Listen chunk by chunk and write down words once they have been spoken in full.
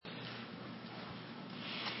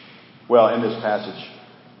Well, in this passage,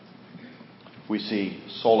 we see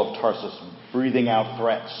Saul of Tarsus breathing out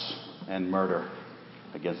threats and murder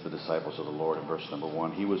against the disciples of the Lord in verse number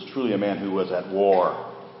 1. He was truly a man who was at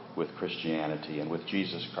war with Christianity and with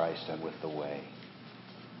Jesus Christ and with the way.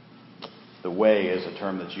 The way is a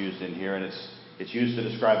term that's used in here, and it's used to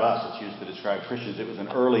describe us. It's used to describe Christians. It was an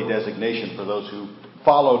early designation for those who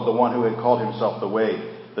followed the one who had called himself the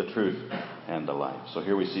way, the truth, and the life. So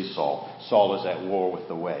here we see Saul. Saul is at war with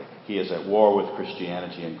the way. He is at war with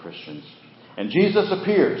Christianity and Christians. And Jesus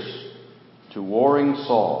appears to warring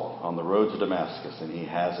Saul on the road to Damascus, and he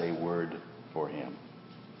has a word for him.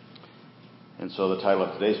 And so the title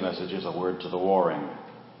of today's message is A Word to the Warring.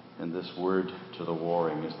 And this word to the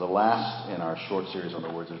warring is the last in our short series on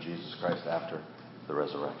the words of Jesus Christ after the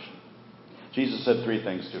resurrection. Jesus said three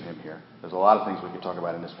things to him here. There's a lot of things we could talk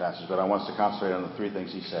about in this passage, but I want us to concentrate on the three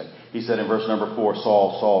things he said. He said in verse number 4,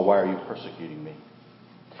 Saul, Saul, why are you persecuting me?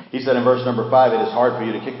 He said in verse number 5, it is hard for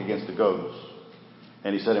you to kick against the goads.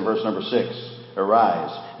 And he said in verse number 6,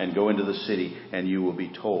 arise and go into the city, and you will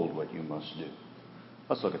be told what you must do.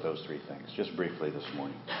 Let's look at those three things just briefly this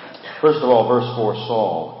morning. First of all, verse 4,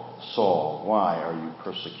 Saul, Saul, why are you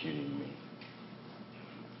persecuting me?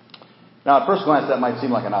 Now, at first glance, that might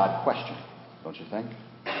seem like an odd question, don't you think?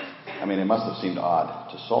 I mean, it must have seemed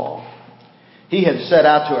odd to Saul. He had set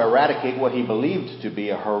out to eradicate what he believed to be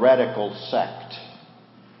a heretical sect.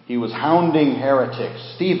 He was hounding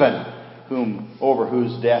heretics. Stephen, over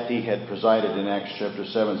whose death he had presided in Acts chapter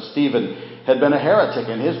 7, Stephen had been a heretic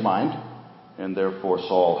in his mind, and therefore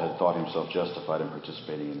Saul had thought himself justified in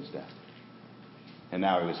participating in his death. And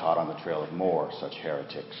now he was hot on the trail of more such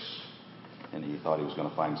heretics, and he thought he was going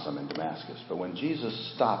to find some in Damascus. But when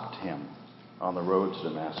Jesus stopped him on the road to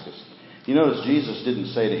Damascus, you notice Jesus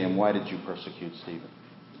didn't say to him, why did you persecute Stephen?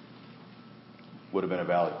 Would have been a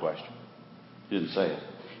valid question. He didn't say it.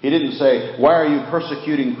 He didn't say, why are you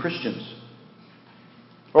persecuting Christians?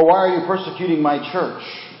 Or why are you persecuting my church?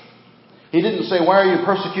 He didn't say, why are you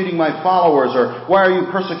persecuting my followers? Or why are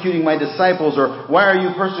you persecuting my disciples? Or why are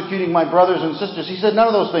you persecuting my brothers and sisters? He said none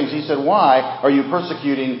of those things. He said, why are you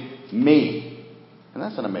persecuting me? And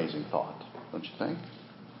that's an amazing thought, don't you think?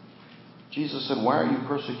 Jesus said, why are you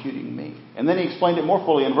persecuting me? And then he explained it more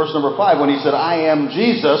fully in verse number 5 when he said, I am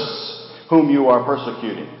Jesus whom you are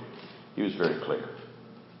persecuting. He was very clear.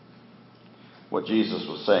 What Jesus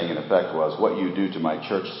was saying, in effect, was, what you do to my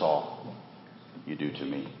church, Saul, you do to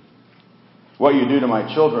me. What you do to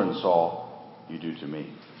my children, Saul, you do to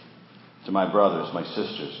me. To my brothers, my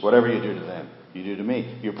sisters, whatever you do to them, you do to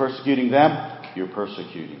me. You're persecuting them, you're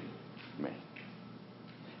persecuting me.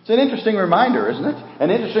 It's an interesting reminder, isn't it? An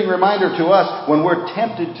interesting reminder to us when we're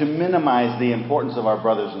tempted to minimize the importance of our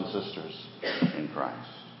brothers and sisters in Christ.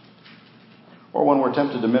 Or when we're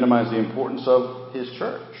tempted to minimize the importance of His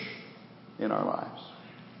church in our lives.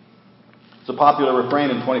 It's a popular refrain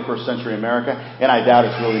in 21st century America, and I doubt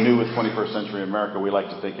it's really new with 21st century America. We like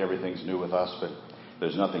to think everything's new with us, but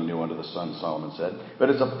there's nothing new under the sun, Solomon said. But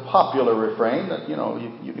it's a popular refrain that,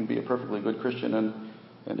 you can be a perfectly good Christian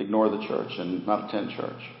and ignore the church and not attend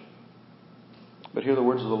church. But hear the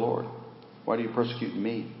words of the Lord. Why do you persecute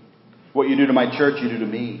me? What you do to my church, you do to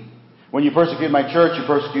me. When you persecute my church, you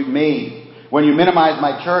persecute me. When you minimize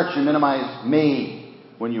my church, you minimize me.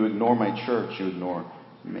 When you ignore my church, you ignore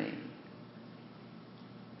me.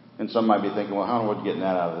 And some might be thinking, well, how in the world are you getting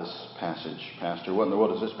that out of this passage, Pastor? What in the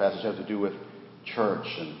world does this passage have to do with church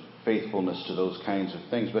and faithfulness to those kinds of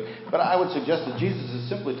things? But I would suggest that Jesus is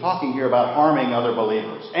simply talking here about harming other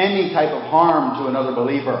believers. Any type of harm to another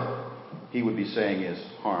believer, he would be saying, is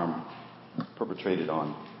harm perpetrated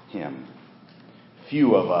on him.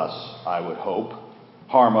 Few of us, I would hope,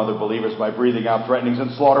 harm other believers by breathing out threatenings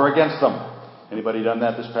and slaughter against them. Anybody done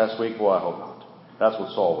that this past week? Well, I hope not. That's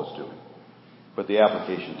what Saul was doing. But the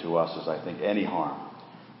application to us is, I think, any harm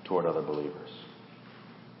toward other believers.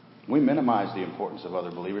 We minimize the importance of other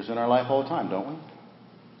believers in our life all the time, don't we?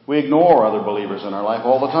 We ignore other believers in our life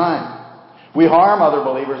all the time. We harm other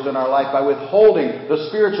believers in our life by withholding the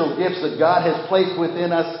spiritual gifts that God has placed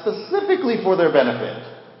within us specifically for their benefit.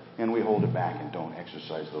 And we hold it back and don't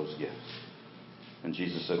exercise those gifts. And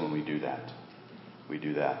Jesus said when we do that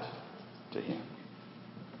to Him.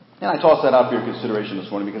 And I toss that out for your consideration this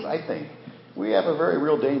morning because I think we have a very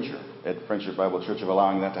real danger at Friendship Bible Church of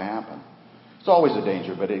allowing that to happen. It's always a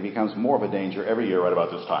danger, but it becomes more of a danger every year right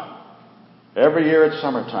about this time. Every year it's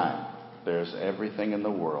summertime. There's everything in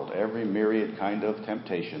the world, every myriad kind of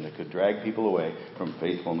temptation that could drag people away from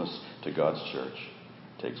faithfulness to God's church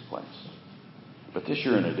takes place. But this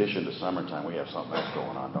year, in addition to summertime, we have something else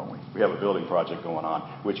going on, don't we? We have a building project going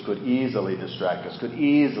on which could easily distract us, could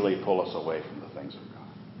easily pull us away from the things of God.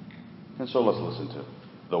 And so let's listen to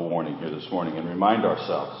the warning here this morning and remind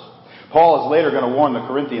ourselves. Paul is later going to warn the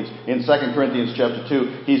Corinthians in 2 Corinthians chapter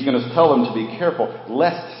 2. He's going to tell them to be careful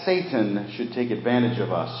lest Satan should take advantage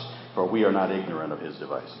of us, for we are not ignorant of his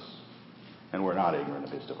devices. And we're not ignorant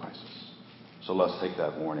of his devices. So let's take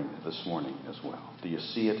that warning this morning as well. Do you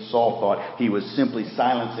see it? Saul thought he was simply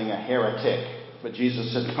silencing a heretic. But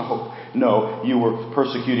Jesus said, no, you were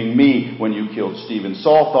persecuting me when you killed Stephen.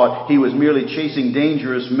 Saul thought he was merely chasing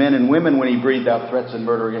dangerous men and women when he breathed out threats and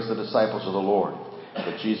murder against the disciples of the Lord.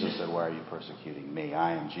 But Jesus said, why are you persecuting me?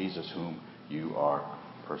 I am Jesus whom you are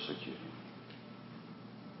persecuting.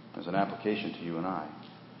 As an application to you and I,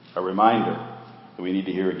 a reminder that we need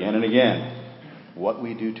to hear again and again, what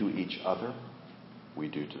we do to each other, we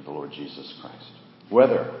do to the Lord Jesus Christ.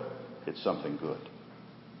 Whether it's something good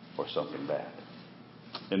or something bad.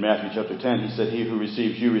 In Matthew chapter 10, he said, he who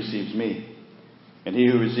receives you receives me. And he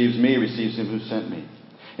who receives me receives him who sent me.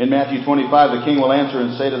 In Matthew 25, the king will answer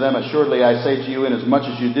and say to them, assuredly I say to you, inasmuch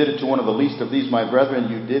as you did it to one of the least of these my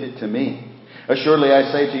brethren, you did it to me. Assuredly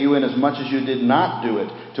I say to you, inasmuch as you did not do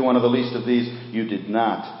it to one of the least of these, you did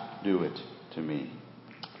not do it to me.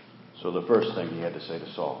 So the first thing he had to say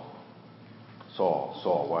to Saul,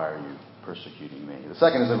 Saul, why are you persecuting me? The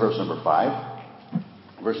second is in verse number 5.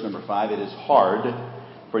 Verse number 5, it is hard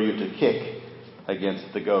for you to kick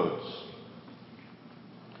against the goads.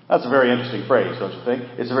 That's a very interesting phrase, don't you think?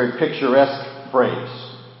 It's a very picturesque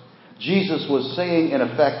phrase. Jesus was saying, in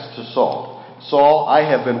effect, to Saul, Saul, I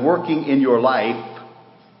have been working in your life,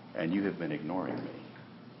 and you have been ignoring me.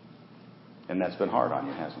 And that's been hard on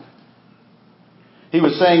you, hasn't it? He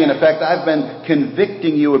was saying, in effect, I've been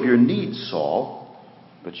convicting you of your needs, Saul,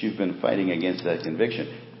 but you've been fighting against that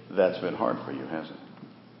conviction. That's been hard for you, hasn't it?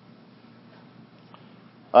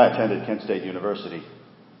 I attended Kent State University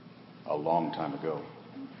a long time ago,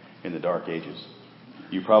 in the dark ages.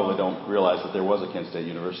 You probably don't realize that there was a Kent State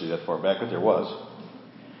University that far back, but there was.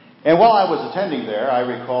 And while I was attending there, I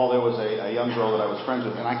recall there was a young girl that I was friends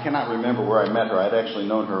with, and I cannot remember where I met her. I'd actually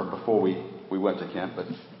known her before we went to Kent, but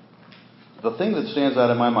the thing that stands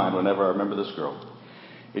out in my mind whenever I remember this girl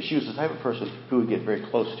is she was the type of person who would get very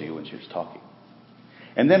close to you when she was talking.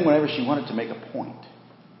 And then whenever she wanted to make a point,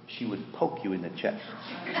 she would poke you in the chest.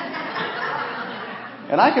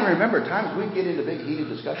 And I can remember times we'd get into big heated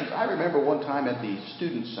discussions. I remember one time at the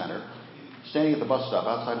student center, standing at the bus stop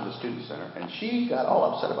outside of the student center, and she got all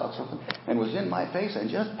upset about something and was in my face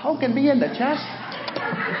and just poking me in the chest.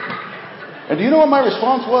 And do you know what my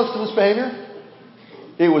response was to this behavior?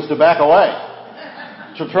 It was to back away,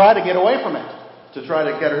 to try to get away from it, to try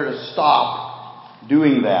to get her to stop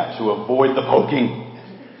doing that, to avoid the poking.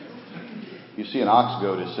 You see, an ox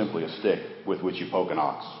goad is simply a stick with which you poke an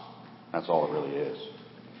ox. That's all it really is.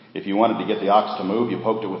 If you wanted to get the ox to move, you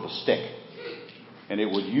poked it with a stick. And it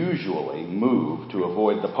would usually move to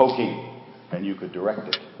avoid the poking, and you could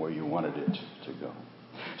direct it where you wanted it to go.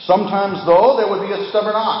 Sometimes, though, there would be a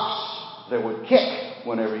stubborn ox that would kick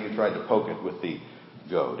whenever you tried to poke it with the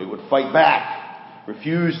goad. It would fight back,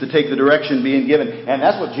 refuse to take the direction being given. And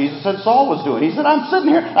that's what Jesus said Saul was doing. He said, I'm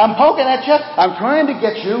sitting here, I'm poking at you, I'm trying to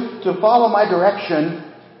get you to follow my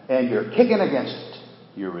direction, and you're kicking against it.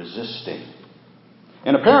 You're resisting.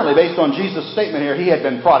 And apparently, based on Jesus' statement here, he had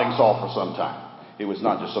been prodding Saul for some time. It was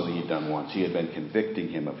not just something he'd done once. He had been convicting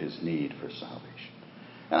him of his need for salvation.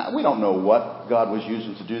 And we don't know what God was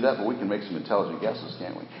using to do that, but we can make some intelligent guesses,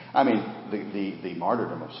 can't we? I mean, the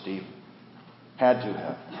martyrdom of Stephen had to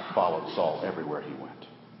have followed Saul everywhere he went.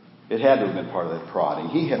 It had to have been part of that prodding.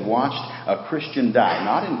 He had watched a Christian die,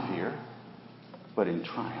 not in fear, but in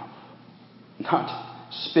triumph. Not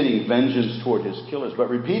spitting vengeance toward his killers, but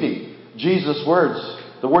repeating Jesus' words.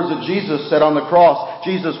 The words that Jesus said on the cross.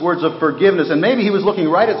 Jesus' words of forgiveness. And maybe he was looking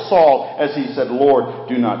right at Saul as he said, Lord,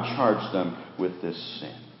 do not charge them with this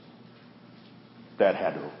sin. That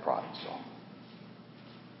had to have prodded Saul.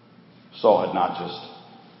 Saul had not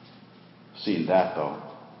just seen that, though.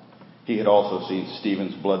 He had also seen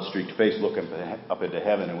Stephen's blood-streaked face look up into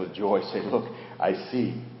heaven and with joy say, look, I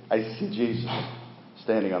see Jesus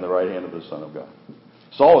standing on the right hand of the Son of God.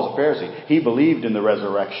 Saul was a Pharisee. He believed in the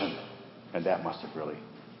resurrection. And that must have really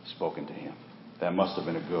spoken to him. That must have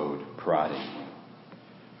been a goad prodding him.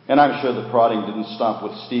 And I'm sure the prodding didn't stop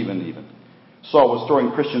with Stephen even. Saul was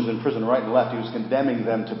throwing Christians in prison right and left. He was condemning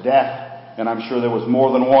them to death. And I'm sure there was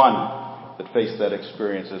more than one that faced that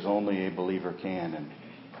experience as only a believer can, and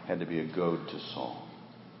had to be a goad to Saul.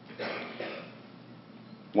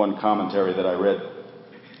 One commentary that I read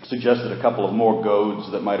suggested a couple of more goads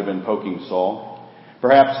that might have been poking Saul.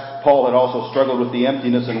 Perhaps Paul had also struggled with the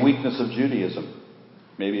emptiness and weakness of Judaism.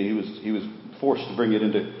 Maybe he was forced to bring it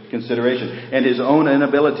into consideration. And his own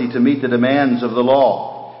inability to meet the demands of the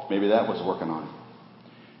law. Maybe that was working on him.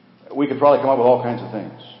 We could probably come up with all kinds of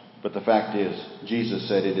things. But the fact is, Jesus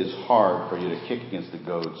said, it is hard for you to kick against the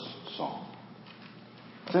goads, Saul.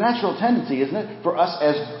 It's a natural tendency, isn't it, for us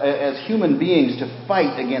as human beings to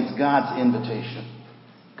fight against God's invitation.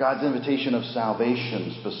 God's invitation of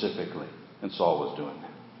salvation specifically. And Saul was doing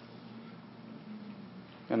that.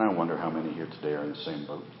 And I wonder how many here today are in the same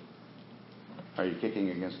boat. Are you kicking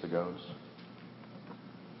against the goads?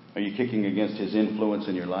 Are you kicking against his influence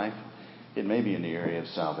in your life? It may be in the area of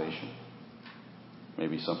salvation.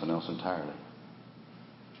 Maybe something else entirely.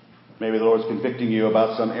 Maybe the Lord's convicting you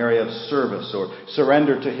about some area of service or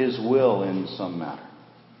surrender to his will in some matter.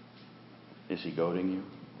 Is he goading you?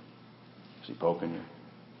 Is he poking you?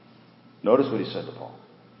 Notice what he said to Paul.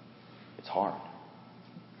 It's hard.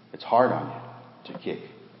 It's hard on you to kick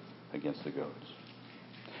against the goads.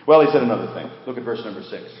 Well, he said another thing. Look at verse number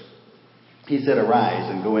 6. He said, arise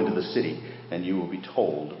and go into the city, and you will be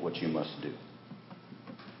told what you must do.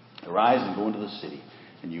 Arise and go into the city,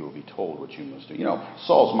 and you will be told what you must do. You know,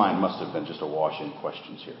 Saul's mind must have been just awash in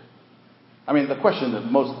questions here. I mean, the question that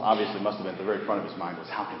most obviously must have been at the very front of his mind was,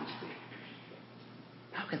 how can this be?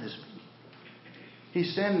 How can this be?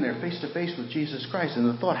 He's standing there face to face with Jesus Christ, and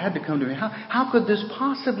the thought had to come to me, how could this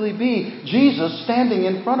possibly be Jesus standing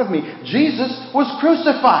in front of me? Jesus was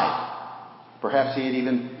crucified. Perhaps he had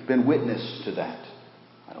even been witness to that.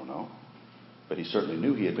 I don't know. But he certainly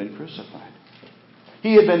knew he had been crucified.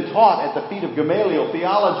 He had been taught at the feet of Gamaliel.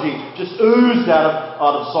 Theology just oozed out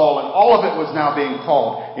of Saul, and all of it was now being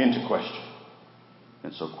called into question.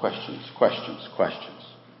 And so questions.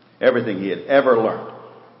 Everything he had ever learned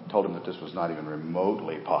told him that this was not even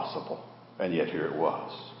remotely possible. And yet here it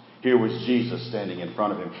was. Here was Jesus standing in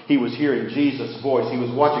front of him. He was hearing Jesus' voice. He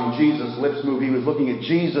was watching Jesus' lips move. He was looking at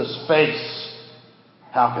Jesus' face.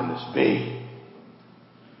 How can this be?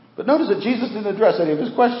 But notice that Jesus didn't address any of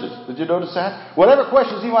his questions. Did you notice that? Whatever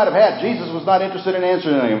questions he might have had, Jesus was not interested in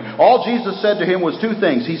answering them. All Jesus said to him was two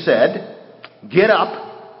things. He said, get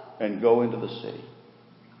up and go into the city.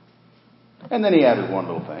 And then he added one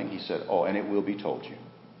little thing. He said, and it will be told you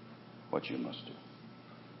what you must do.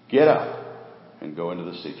 Get up and go into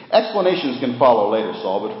the city. Explanations can follow later,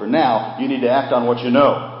 Saul, but for now, you need to act on what you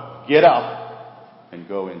know. Get up and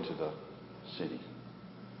go into the city.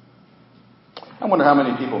 I wonder how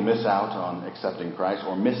many people miss out on accepting Christ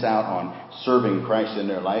or miss out on serving Christ in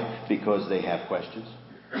their life because they have questions.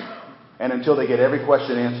 And until they get every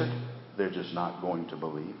question answered, they're just not going to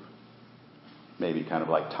believe. Maybe kind of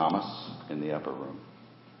like Thomas in the upper room.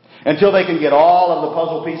 Until they can get all of the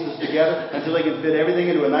puzzle pieces together, until they can fit everything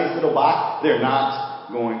into a nice little box, they're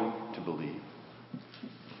not going to believe.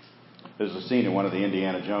 There's a scene in one of the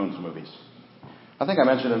Indiana Jones movies. I think I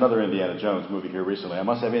mentioned another Indiana Jones movie here recently. I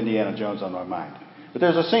must have Indiana Jones on my mind. But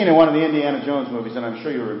there's a scene in one of the Indiana Jones movies, and I'm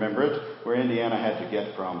sure you remember it, where Indiana had to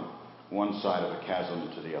get from one side of a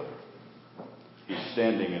chasm to the other. He's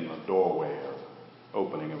standing in the doorway of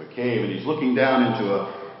opening of a cave, and he's looking down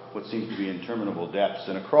into what seems to be interminable depths.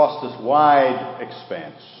 And across this wide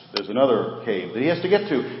expanse, there's another cave that he has to get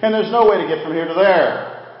to. And there's no way to get from here to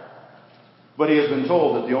there. But he has been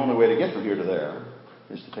told that the only way to get from here to there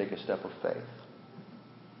is to take a step of faith.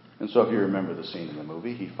 And so if you remember the scene in the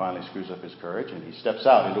movie, he finally screws up his courage and he steps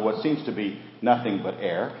out into what seems to be nothing but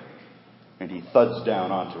air. And he thuds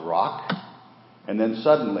down onto rock. And then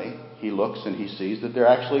suddenly he looks and he sees that there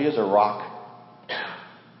actually is a rock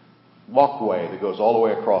walkway that goes all the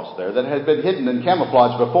way across there that had been hidden and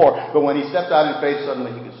camouflaged before. But when he stepped out in faith,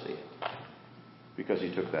 suddenly he could see it. Because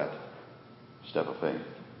he took that step of faith.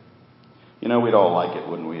 You know, we'd all like it,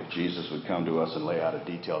 wouldn't we, if Jesus would come to us and lay out a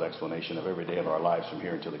detailed explanation of every day of our lives from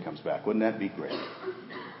here until he comes back. Wouldn't that be great?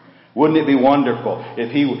 Wouldn't it be wonderful if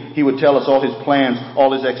he would tell us all his plans, all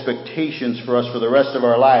his expectations for us for the rest of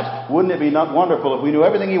our lives? Wouldn't it be not wonderful if we knew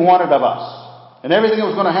everything he wanted of us and everything that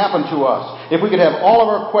was going to happen to us? If we could have all of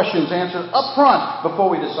our questions answered up front before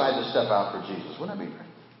we decide to step out for Jesus. Wouldn't that be great?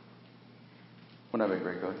 Wouldn't that be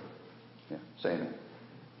great, good? Yeah, say amen.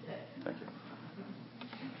 Thank you.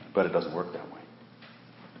 But it doesn't work that way.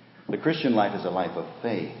 The Christian life is a life of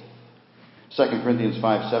faith. 2 Corinthians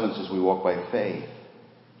 5:7 says we walk by faith,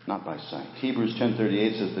 not by sight. Hebrews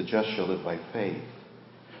 10:38 says the just shall live by faith.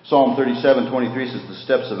 Psalm 37:23 says the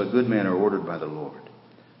steps of a good man are ordered by the Lord.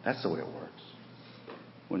 That's the way it works.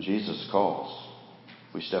 When Jesus calls,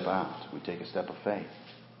 we step out. We take a step of faith.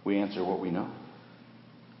 We answer what we know.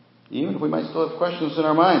 Even if we might still have questions in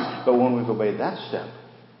our minds. But when we've obeyed that step,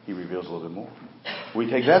 he reveals a little bit more. We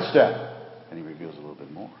take that step, and he reveals a little bit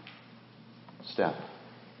more. Step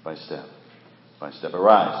by step by step.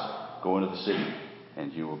 Arise go into the city,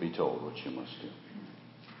 and you will be told what you must do.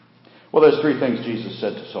 Well, there's three things Jesus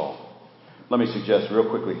said to Saul. Let me suggest real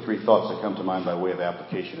quickly three thoughts that come to mind by way of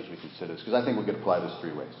application as we consider this, because I think we could apply this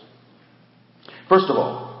three ways. First of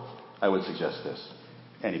all, I would suggest this.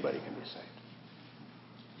 Anybody can be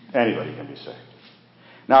saved. Anybody can be saved.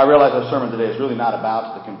 Now, I realize our sermon today is really not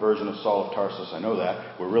about the conversion of Saul of Tarsus. I know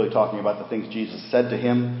that. We're really talking about the things Jesus said to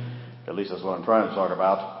him. At least that's what I'm trying to talk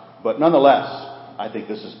about. But nonetheless, I think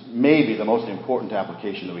this is maybe the most important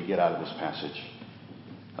application that we get out of this passage.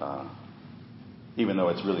 Even though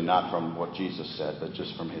it's really not from what Jesus said, but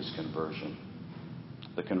just from his conversion.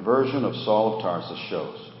 The conversion of Saul of Tarsus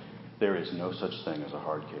shows there is no such thing as a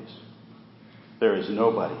hard case. There is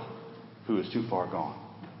nobody who is too far gone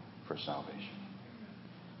for salvation.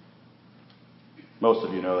 Most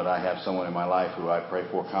of you know that I have someone in my life who I pray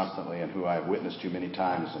for constantly and who I've witnessed to many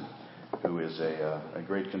times and who is a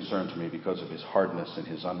great concern to me because of his hardness and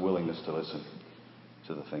his unwillingness to listen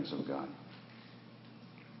to the things of God.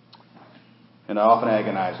 And I often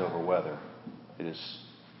agonize over whether it is,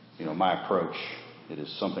 my approach, it is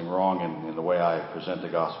something wrong in the way I present the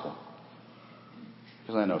gospel.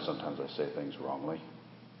 Because I know sometimes I say things wrongly.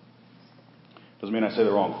 Doesn't mean I say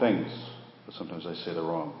the wrong things, but sometimes I say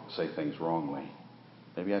things wrongly.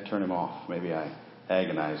 Maybe I turn him off. Maybe I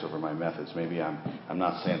agonize over my methods. Maybe I'm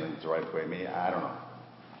not saying things the right way. Maybe, I don't know.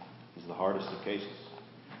 This is the hardest of cases.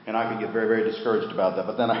 And I can get very, very discouraged about that.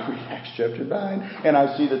 But then I read Acts chapter 9, and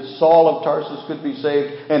I see that Saul of Tarsus could be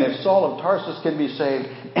saved. And if Saul of Tarsus can be saved,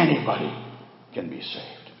 anybody can be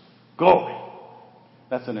saved. Glory!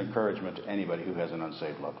 That's an encouragement to anybody who has an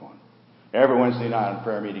unsaved loved one. Every Wednesday night on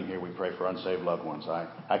prayer meeting here, we pray for unsaved loved ones. I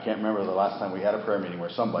can't remember the last time we had a prayer meeting where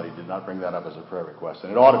somebody did not bring that up as a prayer request.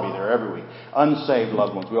 And it ought to be there every week. Unsaved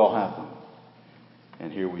loved ones, we all have them.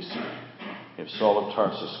 And here we see, if Saul of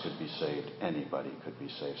Tarsus could be saved, anybody could be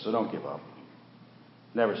saved. So don't give up.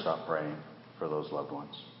 Never stop praying for those loved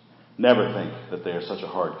ones. Never think that they are such a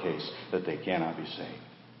hard case that they cannot be saved.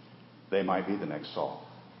 They might be the next Saul.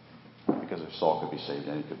 Because if Saul could be saved,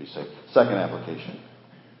 any could be saved. Second application.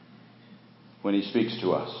 When he speaks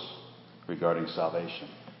to us regarding salvation,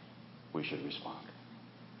 we should respond.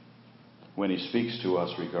 When he speaks to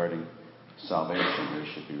us regarding salvation,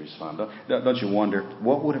 we should be responding. Don't you wonder,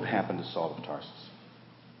 what would have happened to Saul of Tarsus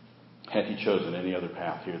had he chosen any other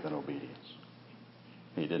path here than obedience?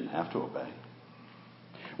 He didn't have to obey.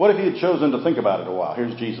 What if he had chosen to think about it a while?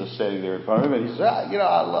 Here's Jesus standing there in front of him, and he says,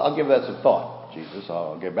 I'll give that some thought, Jesus.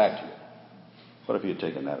 I'll get back to you. What if he had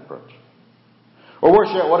taken that approach? Or worse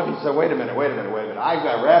yet, what if he said, wait a minute. I've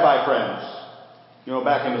got rabbi friends,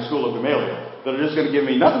 back in the school of Gamaliel, that are just going to give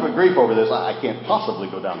me nothing but grief over this. I can't possibly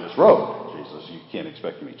go down this road. Jesus, you can't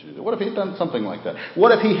expect me to do that. What if he had done something like that?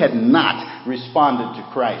 What if he had not responded to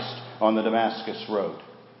Christ on the Damascus road?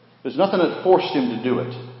 There's nothing that forced him to do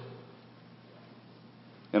it.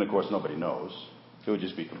 And of course, nobody knows. It would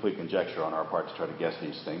just be complete conjecture on our part to try to guess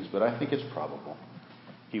these things, but I think it's probable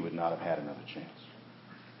he would not have had another chance.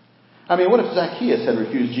 What if Zacchaeus had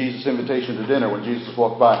refused Jesus' invitation to dinner when Jesus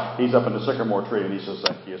walked by? He's up in the sycamore tree and he says,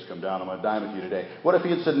 Zacchaeus, come down. I'm going to dine with you today. What if he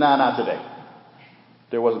had said, nah, not today?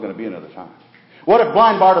 There wasn't going to be another time. What if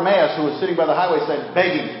blind Bartimaeus, who was sitting by the highway side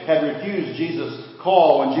begging, had refused Jesus'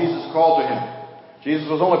 call when Jesus called to him? Jesus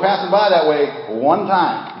was only passing by that way one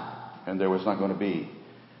time, and there was not going to be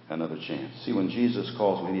another chance. See, when Jesus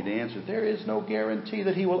calls, we need to answer. There is no guarantee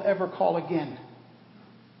that he will ever call again.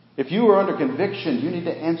 If you are under conviction, you need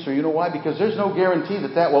to answer. You know why? Because there's no guarantee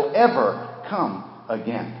that will ever come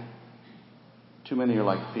again. Too many are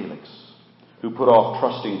like Felix, who put off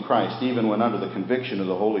trusting Christ even when under the conviction of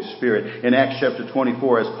the Holy Spirit. In Acts chapter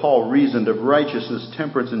 24, as Paul reasoned of righteousness,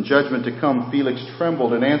 temperance, and judgment to come, Felix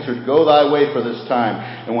trembled and answered, Go thy way for this time,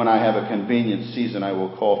 and when I have a convenient season I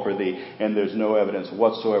will call for thee. And there's no evidence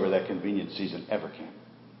whatsoever that convenient season ever came.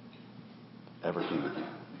 Ever came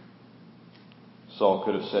again. Saul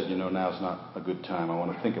could have said, now's not a good time. I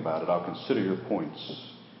want to think about it. I'll consider your points.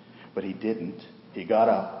 But he didn't. He got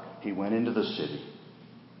up. He went into the city.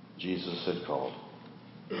 Jesus had called.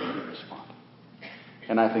 He didn't respond.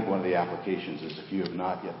 And I think one of the applications is if you have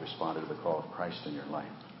not yet responded to the call of Christ in your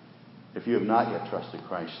life, if you have not yet trusted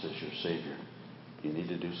Christ as your Savior, you need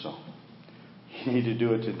to do so. You need to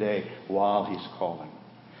do it today while He's calling.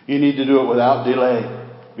 You need to do it without delay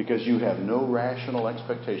because you have no rational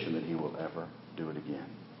expectation that He will ever do it again.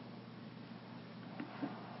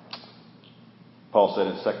 Paul said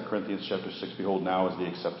in 2 Corinthians chapter 6, Behold, now is the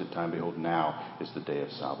accepted time. Behold, now is the day of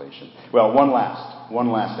salvation. Well, one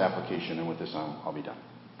last application, and with this I'll be done.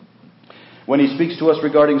 When he speaks to us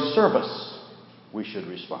regarding service, we should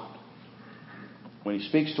respond. When He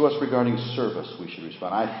speaks to us regarding service, we should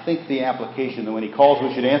respond. I think the application that when He calls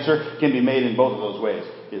we should answer can be made in both of those ways.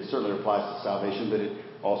 It certainly applies to salvation, but it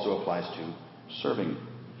also applies to serving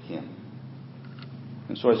Him.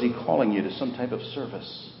 And so is He calling you to some type of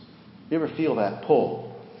service? You ever feel that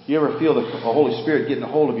pull? You ever feel the Holy Spirit getting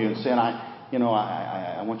a hold of you and saying,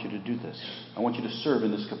 I want you to do this. I want you to serve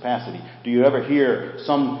in this capacity. Do you ever hear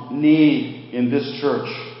some need in this church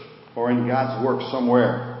or in God's work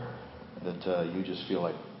somewhere that you just feel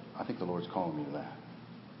like, I think the Lord's calling me to that?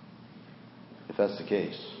 If that's the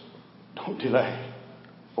case, don't delay.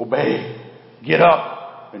 Obey. Get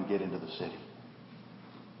up and get into the city.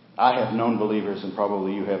 I have known believers, and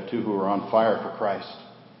probably you have too, who are on fire for Christ.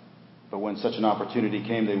 But when such an opportunity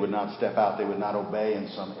came, they would not step out. They would not obey in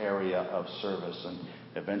some area of service. And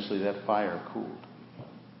eventually that fire cooled.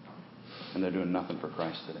 And they're doing nothing for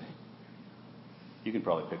Christ today. You can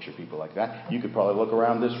probably picture people like that. You could probably look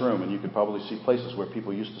around this room and you could probably see places where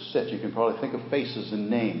people used to sit. You can probably think of faces and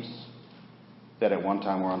names that at one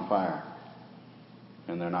time were on fire.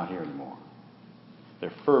 And they're not here anymore.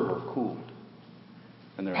 Their fervor cooled.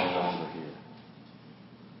 And they're no longer here.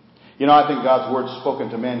 You know, I think God's words spoken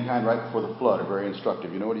to mankind right before the flood are very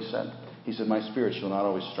instructive. You know what He said? He said, my spirit shall not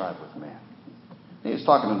always strive with man. He's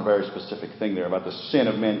talking a very specific thing there about the sin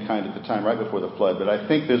of mankind at the time, right before the flood. But I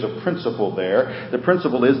think there's a principle there. The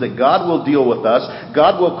principle is that God will deal with us.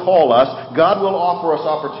 God will call us. God will offer us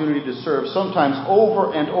opportunity to serve, sometimes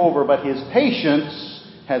over and over. But His patience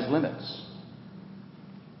has limits.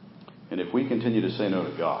 And if we continue to say no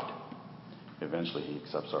to God, eventually He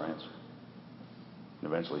accepts our answer. And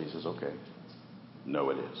eventually He says, okay,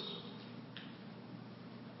 no it is.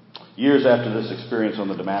 Years after this experience on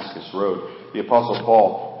the Damascus Road, the Apostle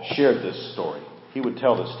Paul shared this story. He would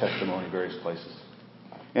tell this testimony in various places.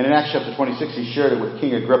 And in Acts chapter 26, he shared it with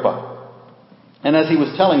King Agrippa. And as he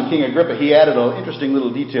was telling King Agrippa, he added an interesting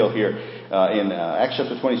little detail here in Acts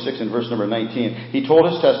chapter 26 and verse number 19. He told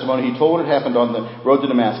his testimony. He told what had happened on the road to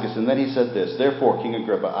Damascus. And then he said this, therefore, King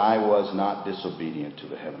Agrippa, I was not disobedient to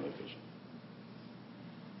the heavenly vision.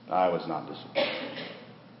 I was not disobedient.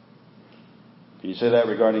 Can you say that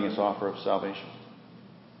regarding His offer of salvation?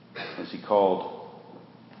 As He called,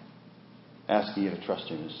 asking you to trust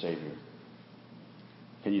Him as Savior.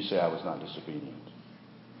 Can you say, I was not disobedient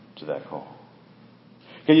to that call?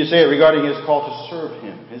 Can you say it regarding His call to serve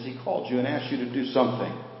Him? Has He called you and asked you to do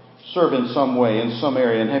something? Serve in some way, in some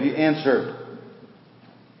area, and have you answered?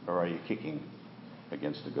 Or are you kicking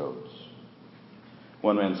against the goads?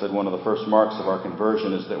 One man said one of the first marks of our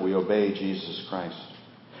conversion is that we obey Jesus Christ.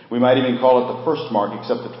 We might even call it the first mark,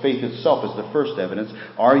 except that faith itself is the first evidence.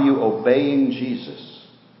 Are you obeying Jesus?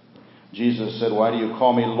 Jesus said, why do you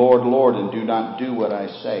call me Lord, Lord, and do not do what I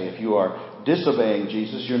say? If you are disobeying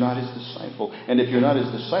Jesus, you're not His disciple. And if you're not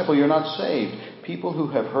His disciple, you're not saved. People who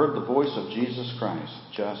have heard the voice of Jesus Christ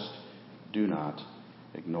just do not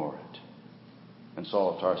ignore it. And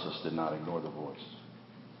Saul of Tarsus did not ignore the voice.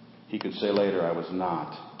 He could say later, I was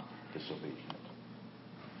not disobedient.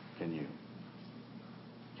 Can you?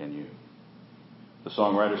 Can you? The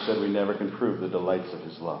songwriter said we never can prove the delights of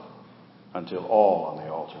His love until all on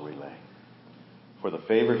the altar we lay. For the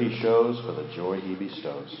favor He shows, for the joy He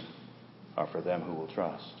bestows, are for them who will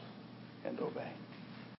trust and obey.